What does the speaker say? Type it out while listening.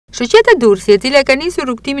Shoqata Durrësi, e cila ka nisur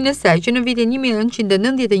rrugtimin e saj që në vitin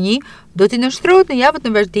 1991, do t'i nështrohet në javët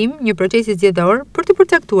në vazhdim një procesi zgjedhor për të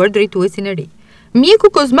përcaktuar drejtuesin e ri.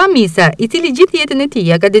 Mjeku Durrës Misa, i cili gjithë jetën e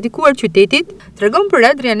tij ka dedikuar qytetit, tregon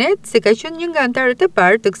për Adrianet se ka qenë një nga anëtarët e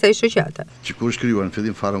parë të kësaj shoqate. Që kur shkruar në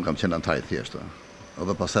fillim fare kam qenë anëtar i thjeshtë,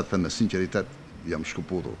 edhe pastaj them me sinqeritet jam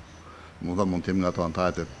shkëputur. Mund të jem nga ato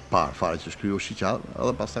anëtarët e parë fare që shkruaj shoqat,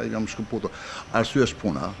 edhe pastaj jam shkëputur. Arsye është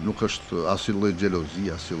puna, nuk është asnjë lloj xhelozi,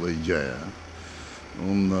 asnjë lloj gjëje.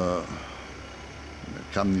 Unë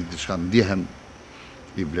kam një diçka, ndihem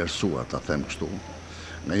i vlerësuar, ta them kështu.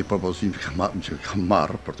 Në një propozim që kam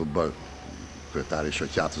marrë për të bërë kryetari i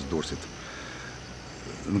shoqatës Durrësit.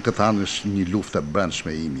 Në këtë anë është një luftë e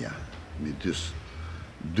brendshme imja, midis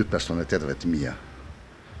dy personaliteteve të mia.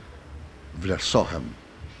 Vlerësohem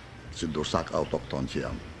si dursak autokton që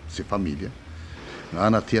jam, si familje. Nga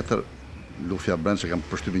ana tjetër, luftja brendshme kam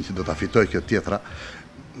përshtypjen që do ta fitoj kjo tjetra,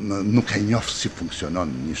 nuk e njoh si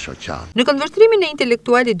funksionon një shoqatë. Në këndvështrimin e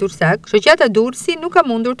intelektualit dursak, shoqata Durrësi nuk ka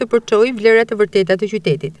mundur të përçojë vlerat e vërteta të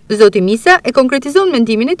qytetit. Zoti Misa e konkretizon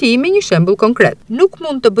mendimin e tij me një shembull konkret. Nuk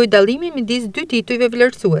mund të bëj dallimin midis dy titujve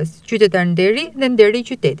vlerësues, qytetar nderi dhe nderi i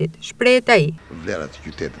qytetit, shprehet ai. Vlerat e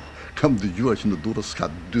qytetit. Kam dëgjuar që në Durrës ka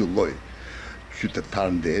dy lloj, qytetar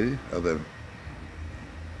nderi edhe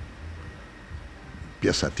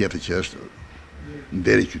pjesa tjetër që është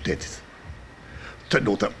nderi i qytetit. Të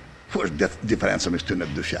lutem, ku është diferenca mes këtyre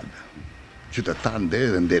dy fjalëve? Qytetar nderi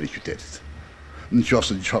dhe nderi i qytetit. Në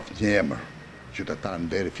qoftë se qoftë një emër, qytetar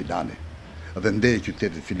nderi filani dhe nderi i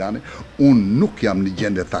qytetit filani, unë nuk jam në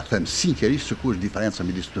gjendje ta them sinqerisht se ku është diferenca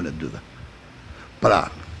midis këtyre dyve. Pra,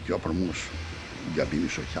 kjo për mua është gabimi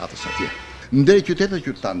i shoqatës atje. Nderi i qytetit dhe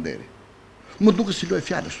qytetar nderi. Më duket si lojë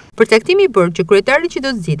fjalësh. Përcaktimi i bërë që kryetari që do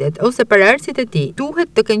zgjidhet ose paraardhësit e tij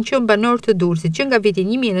duhet të kenë qenë banor të Durrësit që nga viti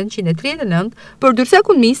 1939, për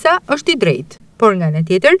dursakun Misa është i drejtë. Por nga ana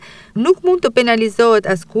tjetër, nuk mund të penalizohet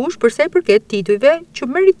askush për sa i përket titujve që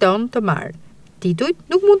meriton të marrë. Titujt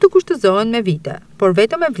nuk mund të kushtëzohen me vite, por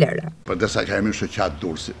vetëm me vlera. Përderisa ka emrin shoqat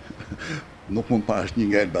Durrësi, nuk mund parash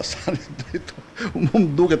një nga Elbasani, më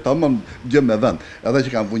duket tamam gjë me vend. Edhe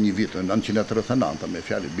që kam vu një vit në 1939 me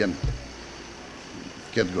fjalë bjen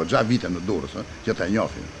këtë goxha vite në Durrës, që të e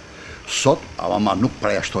njofin. Sot, ama nuk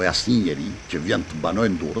përjashtoj asnjë njeri që vjen të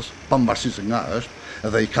banojë në Durrës, pavarësisht nga është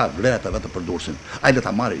edhe i ka vlerat e vetë për Durrësin. Ai le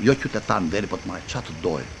ta marrë, jo qytetar nderi, po të marrë çfarë të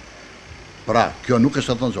dojë. Pra, kjo nuk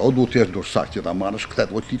është të thonë se o duhet të jesh dursak që ta marrësh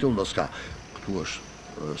këtë o titull do s'ka. Ktu është,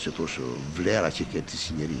 si thosh, vlera që ke ti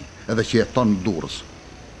si njeri, edhe që jeton në Durrës.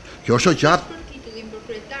 Kjo është shoqat për titullin për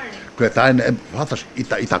kryetarin. Kryetarin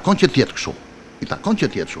i takon që të jetë kështu. I takon që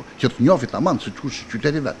t'jetë shu, që të njofi tamam se kush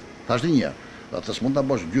qyteti vetë. Thashtë një njerë, dhe s'mund ta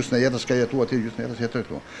bosh gjysmë e jetës ka jetu atje, gjysmë e jetës jetoj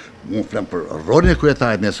këtu. Unë flem për rolin e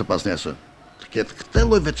kryetarit nesër pas nesër, të ketë këtë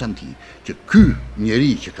lloj veçanti, që ky njeri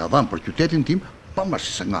që ka dhënë për qytetin tim,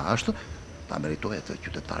 pavarësisht se nga është, ta meritojë të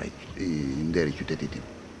qytetarit i nderi qytetit tim.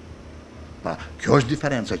 Pa, kjo është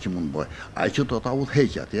diferenca që mund bëj. Ai që do ta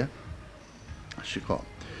udhëheqë atje, shiko.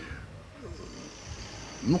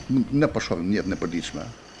 Nuk ne po shohim në jetën e përditshme.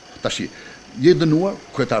 Tashi, je dënuar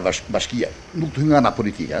kryetar bashkia, nuk të hy nga ana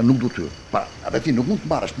politike, nuk du të hy. Pa, edhe ti nuk mund të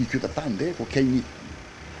marrësh një qytetar nderi kur ke një.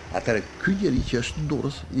 Atëherë ky njeri që është në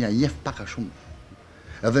Durrës, ja njeh pak a shumë.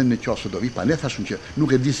 Edhe në qoftë se do vi, pa ne thashun që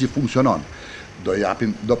nuk e di si funksionon.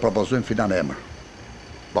 Do propozojmë filan emër.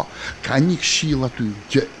 Po, ka një këshill aty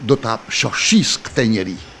që do ta shoshis këtë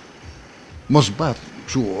njeri. Mos bëhet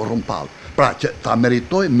kështu rrumpall. Pra që ta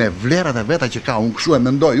meritoj me vlerat e veta që ka, unë kështu e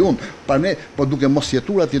mendoj unë, pa ne, po duke mos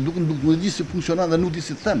jetur atje, duke nuk di si funksionon dhe nuk di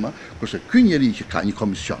si të them, kurse ky njeri që ka një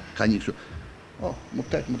komision, ka një kështu, më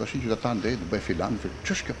tek, më të shi qytetar nderi, të bëj filan,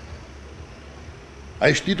 ç'është kjo?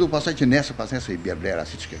 Ai është titull pasaj që nesër pas nesër i bjerë vlera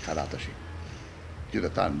siç ke karat tash.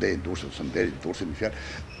 Qytetar nderi Durrësit ose nderi Durrësit në fjalë,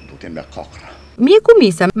 duhet të jenë me kokra. Mjeku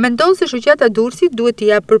Misa mendon se shoqata Durrësi duhet të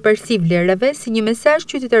japë përparësi vlerave si një mesazh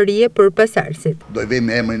qytetarie për pasardhësit. Do i vëmë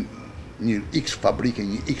me emrin një X fabrike,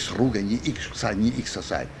 një X rrugë, një X kësaj, një X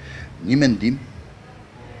asaj. Një mendim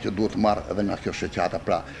që duhet marrë edhe nga kjo shoqata,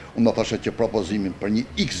 pra, unë do thoshe që propozimin për një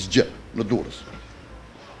X gjë në Durrës.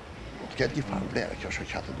 Do të ketë një farë vlerë kjo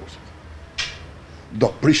shoqata Durrësit. Do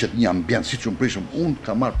prishet një ambient, siç unë prishëm, unë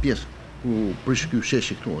kam marrë pjesë ku prish ky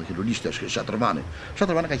sheshi këtu, që lulishte është Shatrvani.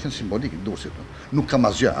 Shatrvani ka qenë simbolik i Durrësit. Nuk kam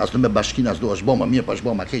asgjë, as në me bashkinë, as do është bëma mirë, pas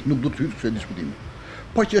bëma keq, nuk do të hyj këtë diskutim.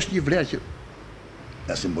 Por që është një vlerë që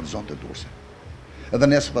e simbolizon të Durrësin. Edhe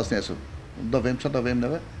nesër pas nesër, do vëmë çfarë do vëmë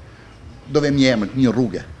neve? Do vëmë një emër, një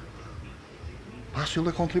rrugë. Pas jo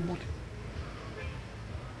lloj kontributi.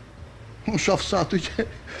 Unë shoh sa aty që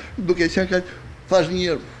duke qenë ka thash një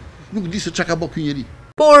herë, nuk di se çka ka bërë ky njeri.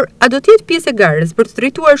 Por, a do t'jetë pjesë e garës për të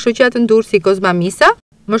drejtuar shoqatën Durrësi Kozma Misa?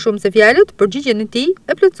 Më shumë se fjalët, përgjigjen e tij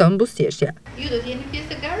e plotson buzëqeshja. Ju do të jeni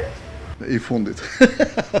pjesë e garës? I fundit.